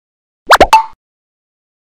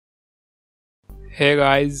Hey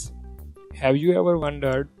guys, have you ever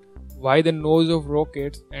wondered why the nose of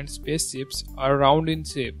rockets and spaceships are round in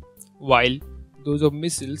shape while those of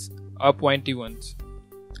missiles are pointy ones?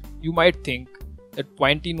 You might think that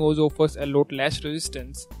pointy nose offers a lot less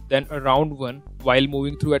resistance than a round one while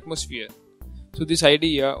moving through atmosphere. So this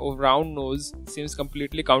idea of round nose seems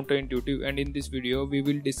completely counterintuitive, and in this video we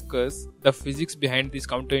will discuss the physics behind this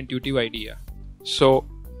counterintuitive idea. So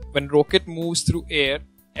when rocket moves through air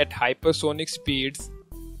at hypersonic speeds,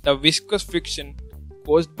 the viscous friction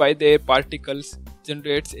caused by the air particles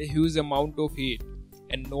generates a huge amount of heat,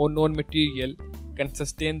 and no known material can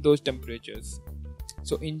sustain those temperatures.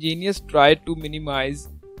 So engineers try to minimize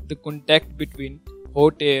the contact between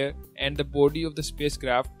hot air and the body of the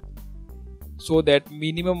spacecraft so that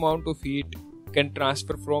minimum amount of heat can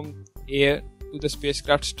transfer from air to the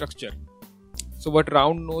spacecraft structure. So what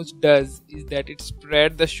round nose does is that it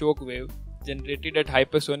spreads the shock wave generated at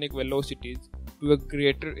hypersonic velocities to a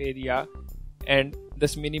greater area and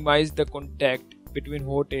thus minimize the contact between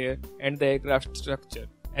hot air and the aircraft structure,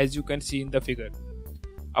 as you can see in the figure.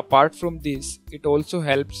 Apart from this, it also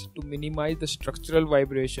helps to minimize the structural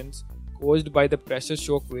vibrations caused by the pressure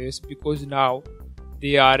shock waves because now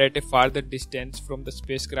they are at a farther distance from the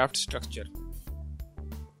spacecraft structure.